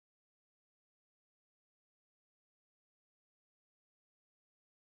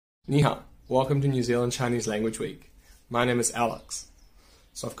Nghiem, welcome to New Zealand Chinese Language Week. My name is Alex.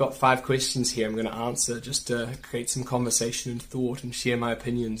 So I've got 5 questions here I'm going to answer just to create some conversation and thought and share my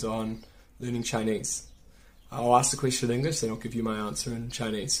opinions on learning Chinese. I'll ask the question in English, then I'll give you my answer in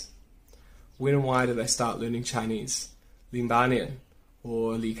Chinese. When and why did I start learning Chinese? 08年，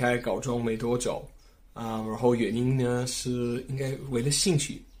我离开高中没多久，然后原因呢是应该为了兴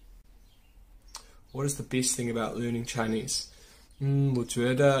趣。What is the best thing about learning Chinese? 我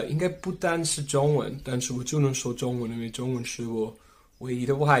觉得应该不单是中文，但是我就能说中文，因为中文是我唯一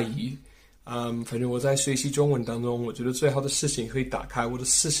的外语。反正我在学习中文当中，我觉得最好的事情可以打开我的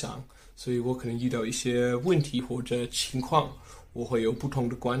思想，所以我可能遇到一些问题或者情况，我会有不同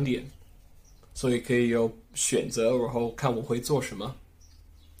的观点，所以可以有选择，然后看我会做什么。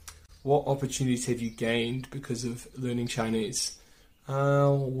What opportunities have you gained because of learning Chinese?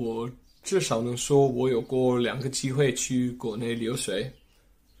 我至少能说我有过2个机会去国内留学，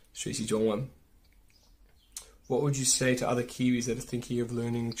学习中文。What would you say to other Kiwis that are thinking of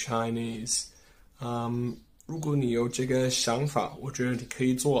learning Chinese? 如果你有这个想法，我觉得你可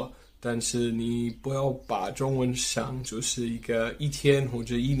以做，但是你不要把中文想就是一个1天或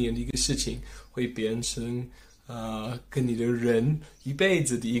者1年的一个事情，会变成跟你的人一辈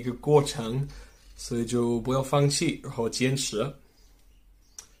子的一个过程，所以就不要放弃，然后坚持。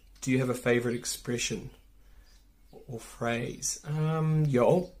Do you have a favorite expression or phrase?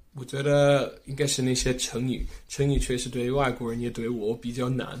 有，我觉得应该是那些成语。成语确实对外国人也对我比较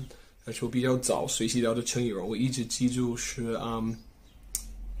难，而且我比较早学习到的成语，我一直记住是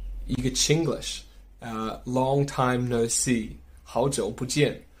一个 Chinglish， long time no see， 好久不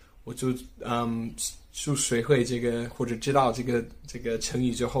见。我就学会这个或者知道这个成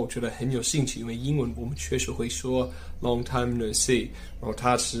语之后，觉得很有兴趣，因为英文我们确实会说 long time no see， 然后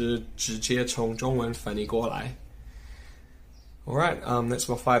它是直接从中文翻译过来。Alright, that's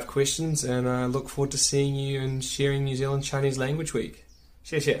my 5 questions, and I look forward to seeing you and sharing New Zealand Chinese Language Week.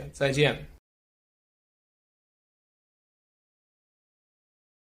 谢谢，再见。